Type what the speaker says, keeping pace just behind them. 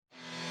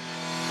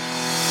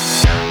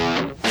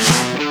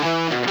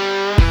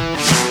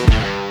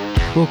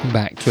Welcome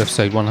back to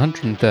episode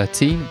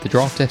 113 of the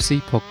Draft FC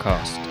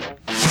podcast.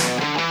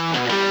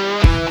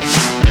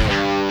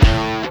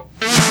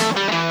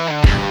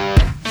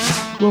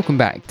 Welcome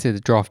back to the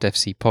Draft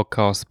FC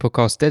podcast, the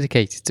podcast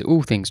dedicated to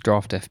all things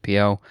Draft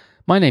FPL.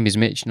 My name is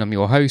Mitch and I'm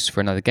your host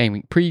for another Game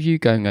Week preview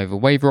going over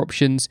waiver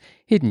options,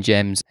 hidden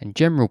gems and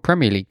general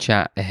Premier League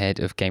chat ahead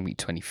of Game Week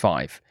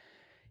 25.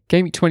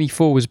 Game Week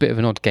 24 was a bit of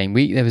an odd game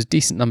week. There was a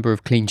decent number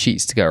of clean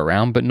sheets to go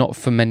around, but not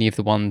for many of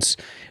the ones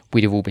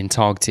we'd have all been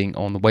targeting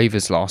on the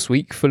waivers last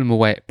week. Fulham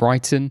away at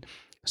Brighton,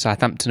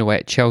 Southampton away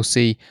at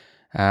Chelsea,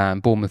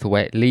 Bournemouth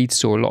away at Leeds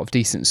saw a lot of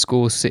decent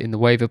scores sit in the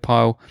waiver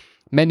pile.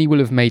 Many will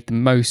have made the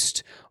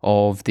most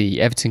of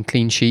the Everton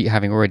clean sheet,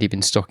 having already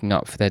been stocking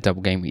up for their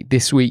double game week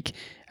this week,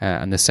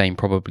 and the same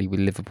probably with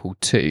Liverpool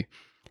too.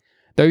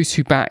 Those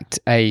who backed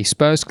a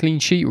Spurs clean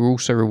sheet were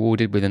also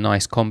rewarded with a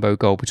nice combo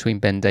goal between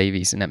Ben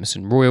Davies and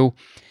Emerson Royal.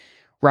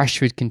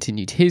 Rashford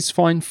continued his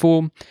fine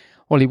form.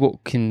 Ollie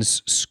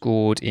Watkins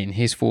scored in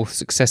his fourth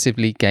successive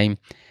league game,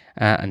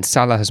 and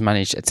Salah has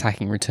managed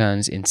attacking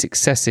returns in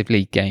successive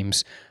league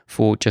games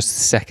for just the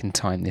second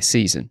time this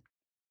season.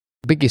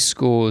 The biggest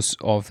scores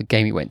of the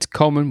game went to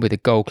Coleman with a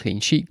goal clean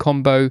sheet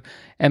combo,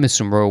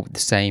 Emerson Royal with the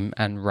same,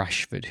 and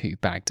Rashford who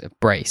bagged a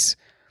brace.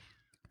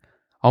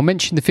 I'll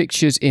mention the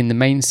fixtures in the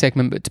main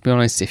segment, but to be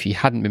honest, if you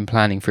hadn't been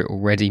planning for it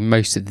already,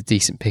 most of the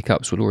decent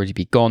pickups will already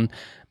be gone.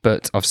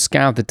 But I've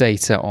scoured the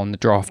data on the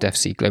Draft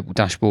FC Global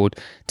Dashboard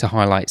to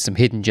highlight some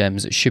hidden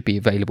gems that should be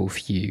available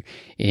for you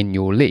in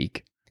your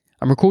league.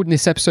 I'm recording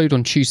this episode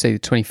on Tuesday the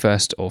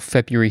 21st of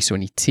February, so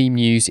any team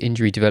news,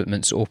 injury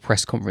developments or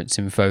press conference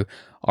info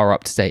are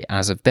up to date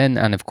as of then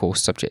and of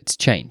course subject to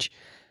change.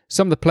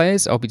 Some of the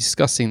players I'll be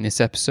discussing in this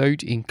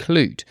episode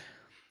include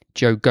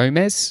Joe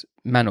Gomez,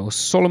 Manuel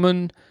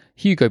Solomon,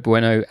 Hugo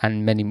Bueno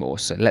and many more,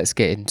 so let's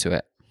get into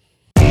it.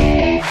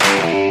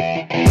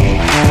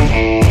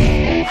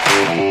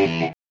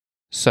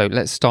 So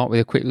let's start with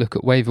a quick look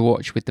at Waiver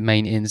Watch with the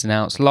main ins and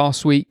outs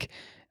last week.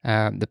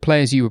 The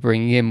players you were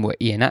bringing in were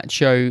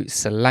Iheanacho,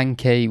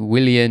 Solanke,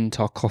 Willian,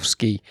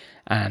 Tarkowski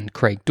and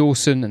Craig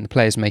Dawson, and the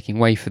players making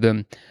way for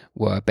them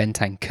were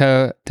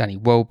Bentancur, Danny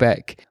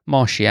Welbeck,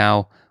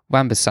 Martial,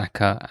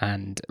 Wan-Bissaka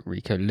and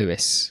Rico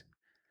Lewis.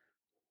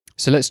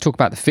 So let's talk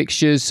about the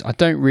fixtures. I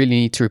don't really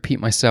need to repeat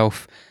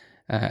myself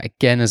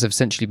again, as I've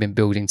essentially been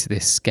building to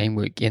this game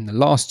week in the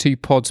last two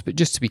pods, but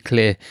just to be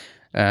clear,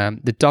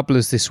 the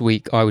doublers this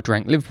week, I would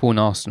rank Liverpool and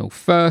Arsenal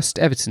first,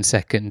 Everton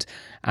second,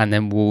 and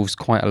then Wolves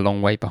quite a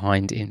long way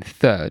behind in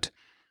third.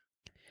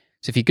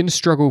 So if you're going to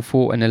struggle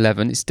for an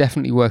 11, it's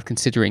definitely worth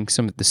considering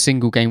some of the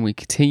single game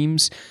week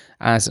teams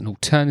as an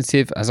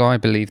alternative, as I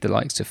believe the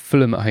likes of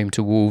Fulham at home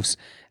to Wolves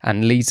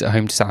and Leeds at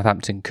home to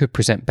Southampton could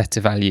present better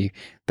value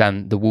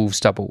than the Wolves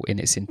double in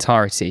its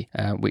entirety,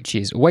 which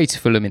is away to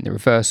Fulham in the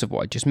reverse of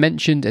what I just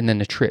mentioned, and then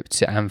a trip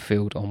to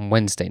Anfield on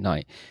Wednesday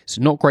night.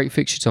 So not great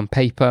fixtures on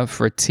paper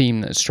for a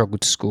team that has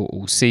struggled to score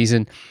all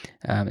season.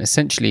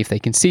 Essentially, if they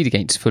concede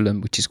against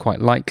Fulham, which is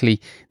quite likely,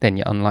 then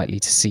you're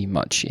unlikely to see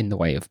much in the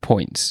way of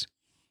points.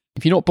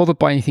 If you're not bothered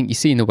by anything you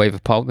see in the waiver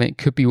pile, then it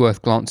could be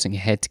worth glancing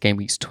ahead to game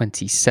weeks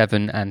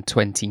 27 and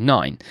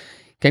 29.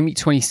 Game week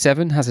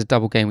 27 has a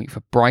double game week for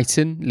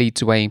Brighton,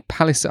 Leeds away,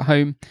 Palace at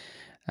home.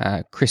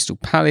 Crystal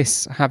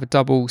Palace have a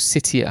double,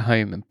 City at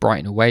home and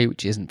Brighton away,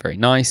 which isn't very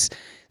nice.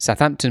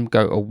 Southampton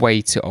go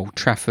away to Old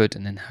Trafford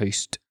and then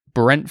host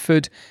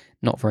Brentford,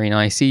 not very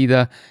nice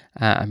either.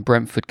 And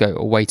Brentford go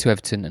away to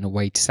Everton and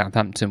away to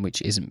Southampton,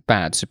 which isn't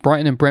bad. So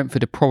Brighton and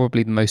Brentford are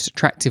probably the most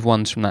attractive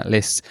ones from that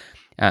list.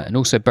 And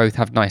also both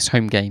have nice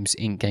home games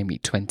in game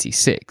week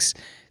 26.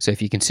 So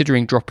if you're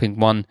considering dropping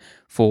one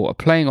for a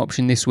playing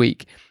option this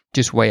week,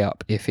 just weigh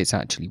up if it's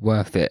actually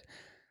worth it.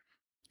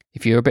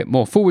 If you're a bit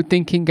more forward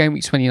thinking, game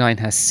week 29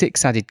 has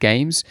 6 added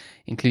games,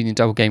 including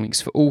double game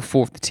weeks for all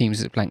 4 of the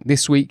teams that blank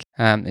this week.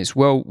 It's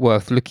well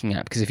worth looking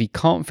at, because if you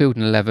can't field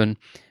an 11,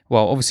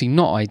 well, obviously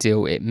not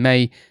ideal, it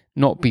may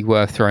not be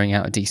worth throwing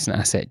out a decent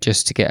asset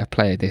just to get a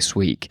player this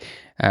week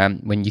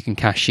when you can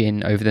cash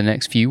in over the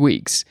next few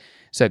weeks.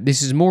 So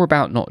this is more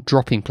about not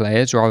dropping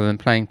players rather than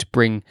playing to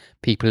bring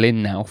people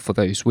in now for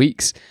those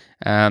weeks.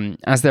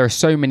 As there are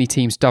so many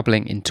teams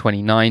doubling in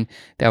 29,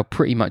 there'll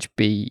pretty much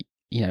be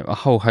a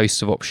whole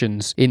host of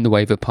options in the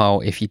waiver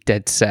pile if you're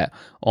dead set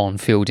on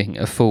fielding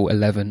a full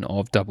 11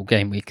 of double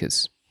game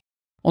weekers.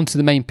 On to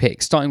the main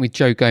pick, starting with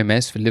Joe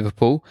Gomez for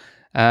Liverpool.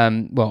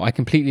 I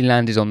completely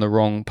landed on the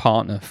wrong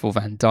partner for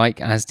Van Dijk,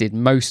 as did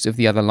most of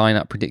the other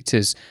lineup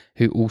predictors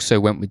who also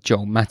went with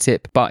Joel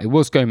Matip, but it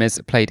was Gomez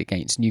that played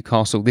against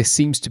Newcastle. This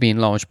seems to be in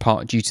large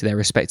part due to their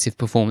respective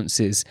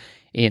performances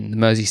in the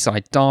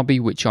Merseyside derby,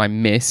 which I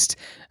missed,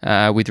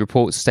 with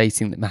reports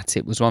stating that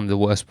Matip was one of the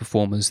worst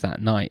performers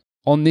that night.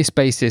 On this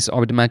basis, I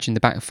would imagine the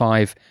back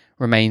five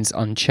remains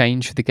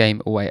unchanged for the game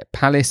away at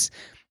Palace.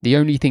 The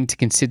only thing to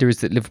consider is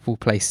that Liverpool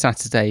play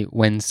Saturday,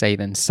 Wednesday,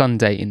 then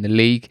Sunday in the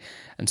league,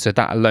 and so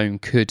that alone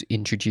could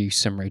introduce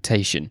some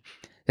rotation.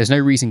 There's no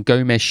reason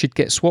Gomez should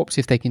get swapped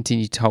if they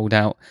continue to hold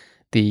out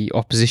the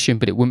opposition,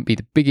 but it wouldn't be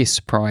the biggest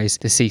surprise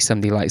to see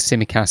somebody like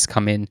Tsimikas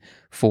come in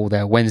for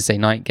their Wednesday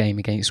night game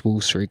against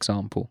Wolves, for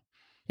example.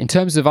 In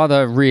terms of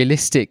other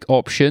realistic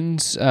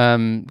options,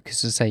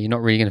 because as I say, you're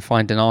not really going to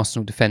find an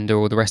Arsenal defender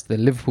or the rest of the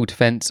Liverpool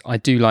defence, I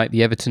do like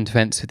the Everton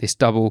defence for this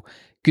double.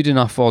 Good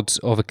enough odds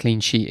of a clean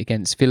sheet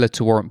against Villa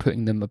to warrant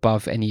putting them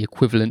above any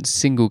equivalent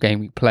single game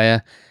week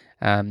player.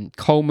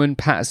 Coleman,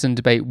 Patterson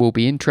debate will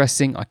be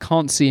interesting. I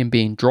can't see him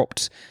being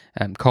dropped.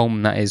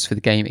 Coleman, that is, for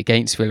the game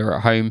against Villa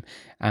at home.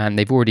 And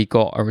they've already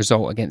got a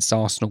result against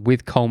Arsenal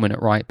with Coleman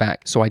at right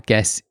back. So I'd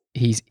guess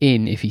he's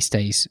in if he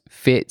stays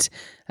fit.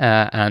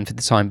 And for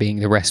the time being,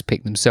 the rest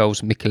pick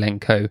themselves: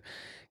 Mykolenko,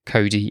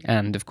 Cody,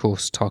 and of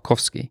course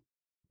Tarkowski.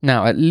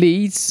 Now at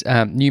Leeds,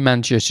 new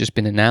manager has just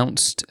been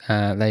announced.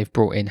 They've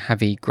brought in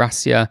Javi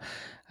Gracia,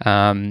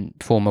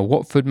 former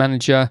Watford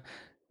manager.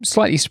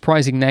 Slightly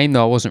surprising name,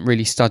 though I wasn't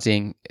really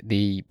studying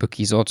the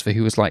bookies' odds for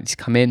who was likely to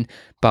come in,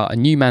 but a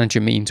new manager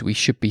means we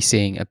should be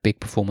seeing a big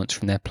performance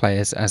from their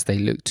players as they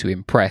look to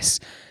impress.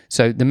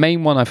 So the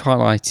main one I've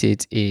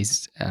highlighted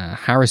is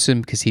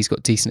Harrison, because he's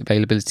got decent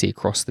availability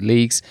across the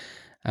leagues.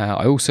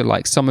 I also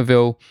like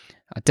Somerville.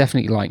 I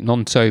definitely like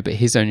Nonto, but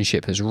his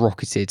ownership has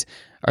rocketed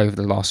over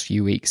the last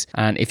few weeks.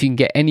 And if you can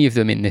get any of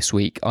them in this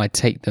week, I'd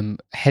take them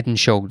head and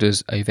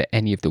shoulders over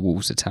any of the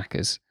Wolves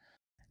attackers.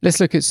 Let's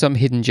look at some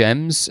hidden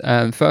gems.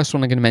 First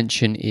one I'm going to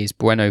mention is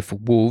Bueno for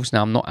Wolves.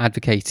 Now, I'm not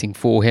advocating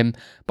for him,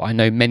 but I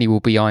know many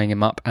will be eyeing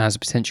him up as a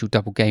potential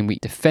double game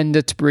week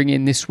defender to bring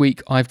in this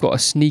week. I've got a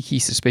sneaky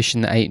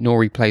suspicion that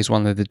Aït-Nouri plays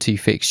one of the two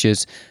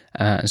fixtures,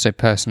 and so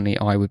personally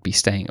I would be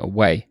staying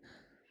away.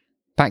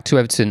 Back to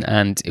Everton,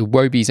 and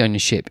Iwobi's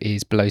ownership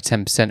is below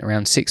 10%,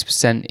 around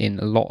 6% in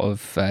a lot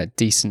of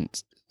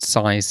decent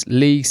size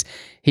leagues.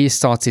 He has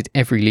started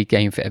every league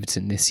game for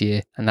Everton this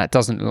year, and that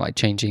doesn't look like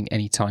changing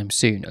anytime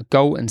soon. A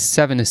goal and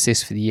 7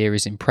 assists for the year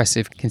is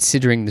impressive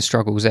considering the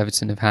struggles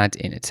Everton have had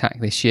in attack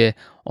this year.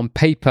 On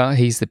paper,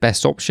 he's the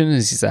best option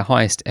as he's their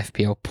highest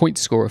FPL point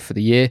scorer for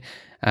the year,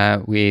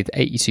 with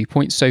 82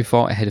 points so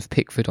far, ahead of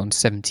Pickford on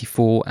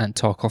 74 and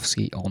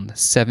Tarkowski on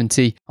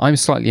 70. I'm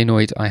slightly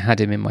annoyed I had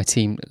him in my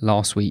team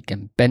last week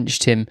and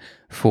benched him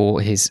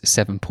for his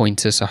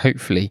 7-pointer, so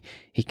hopefully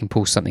he can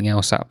pull something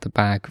else out of the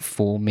bag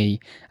for me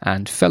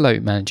and fellow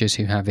managers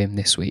who have him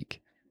this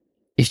week.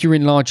 If you're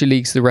in larger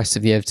leagues, the rest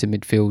of the Everton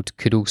midfield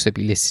could also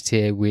be listed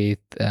here, with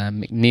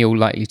McNeil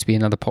likely to be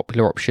another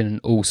popular option, and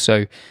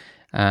also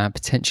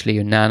potentially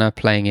Onana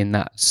playing in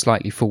that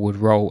slightly forward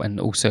role and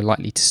also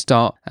likely to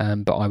start,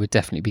 but I would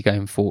definitely be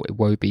going for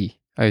Iwobi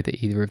over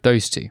either of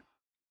those two.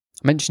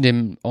 I mentioned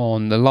him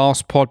on the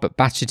last pod, but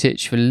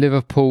Bajcetic for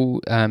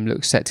Liverpool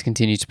looks set to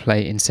continue to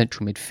play in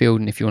central midfield,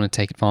 and if you want to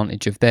take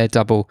advantage of their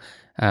double,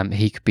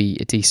 he could be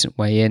a decent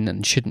way in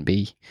and shouldn't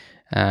be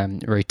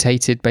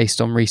rotated based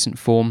on recent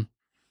form.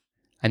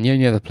 And the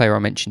only other player I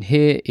mention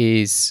here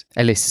is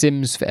Ellis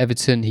Sims for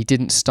Everton. He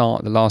didn't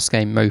start the last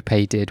game,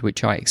 Maupay did,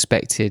 which I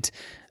expected.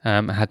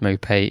 I had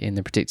Maupay in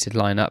the predicted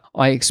lineup.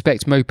 I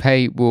expect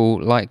Maupay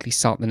will likely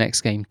start the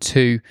next game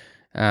too.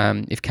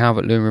 If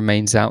Calvert-Lewin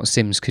remains out,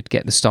 Sims could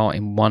get the start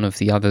in one of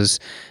the others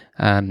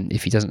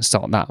if he doesn't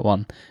start that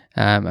one,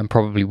 and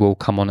probably will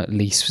come on at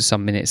least for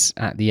some minutes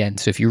at the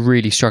end. So if you're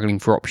really struggling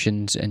for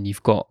options and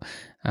you've got,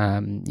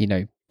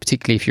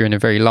 particularly if you're in a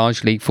very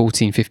large league,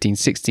 14, 15,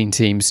 16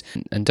 teams,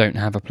 and don't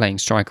have a playing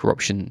striker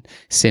option,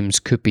 Sims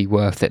could be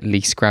worth at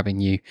least grabbing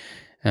you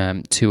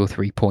 2 or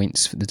 3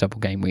 points for the double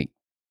game week.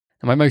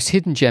 And my most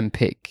hidden gem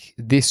pick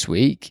this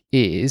week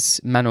is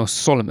Manos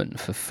Solomon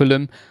for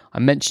Fulham. I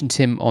mentioned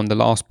him on the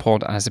last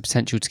pod as a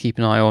potential to keep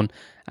an eye on,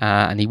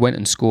 and he went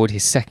and scored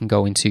his second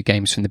goal in 2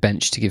 games from the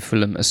bench to give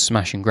Fulham a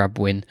smash and grab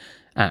win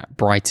at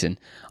Brighton.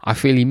 I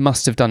feel he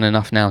must have done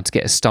enough now to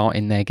get a start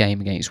in their game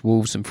against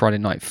Wolves on Friday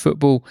Night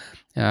Football.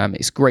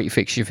 It's a great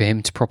fixture for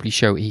him to properly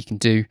show what he can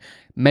do.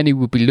 Many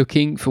will be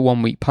looking for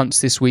 1 week punts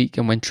this week,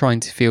 and when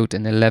trying to field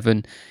an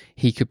 11,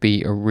 he could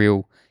be a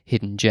real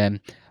hidden gem.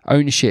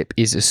 Ownership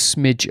is a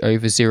smidge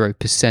over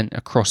 0%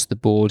 across the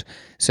board,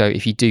 so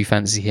if you do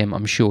fancy him,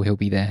 I'm sure he'll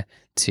be there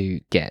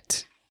to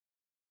get.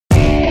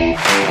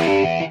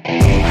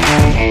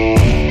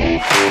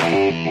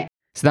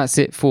 So that's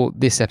it for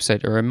this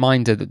episode. A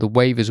reminder that the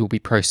waivers will be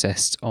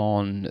processed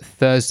on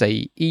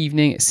Thursday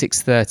evening at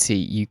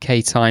 6:30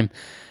 UK time,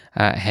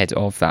 ahead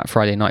of that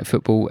Friday Night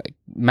Football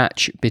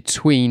match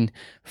between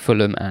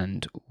Fulham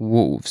and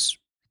Wolves.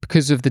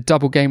 Because of the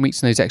double game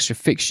weeks and those extra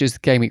fixtures, the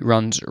game week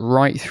runs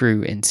right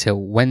through until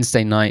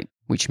Wednesday night,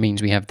 which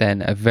means we have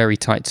then a very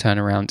tight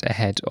turnaround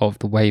ahead of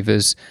the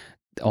waivers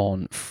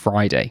on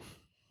Friday.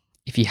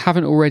 If you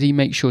haven't already,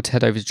 make sure to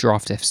head over to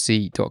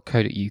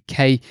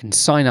draftfc.co.uk and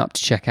sign up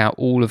to check out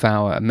all of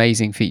our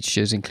amazing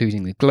features,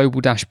 including the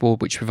global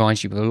dashboard, which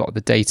provides you with a lot of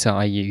the data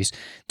I use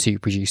to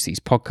produce these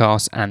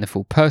podcasts, and the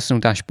full personal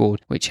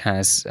dashboard, which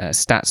has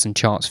stats and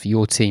charts for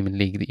your team and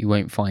league that you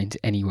won't find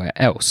anywhere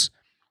else.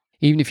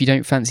 Even if you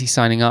don't fancy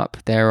signing up,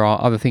 there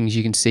are other things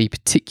you can see,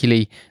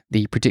 particularly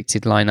the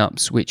predicted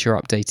lineups, which are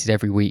updated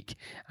every week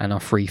and are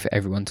free for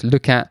everyone to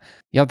look at.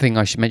 The other thing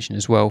I should mention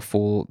as well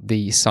for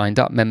the signed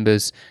up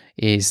members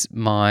is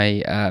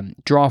my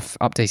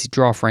updated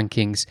draft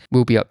rankings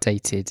will be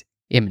updated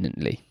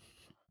imminently.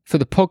 For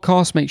the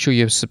podcast, make sure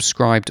you're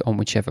subscribed on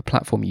whichever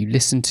platform you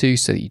listen to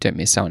so that you don't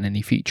miss out on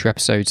any future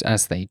episodes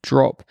as they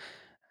drop.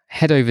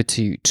 Head over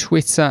to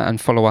Twitter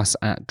and follow us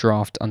at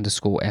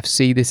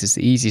draft_FC. This is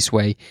the easiest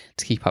way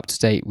to keep up to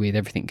date with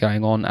everything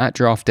going on at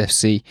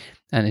DraftFC,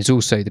 and is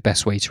also the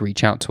best way to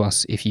reach out to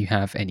us if you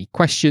have any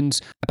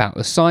questions about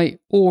the site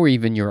or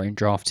even your own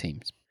draft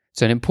teams.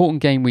 So an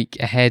important game week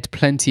ahead,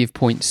 plenty of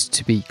points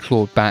to be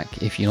clawed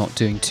back if you're not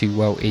doing too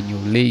well in your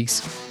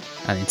leagues.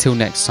 And until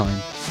next time,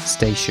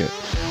 stay shook.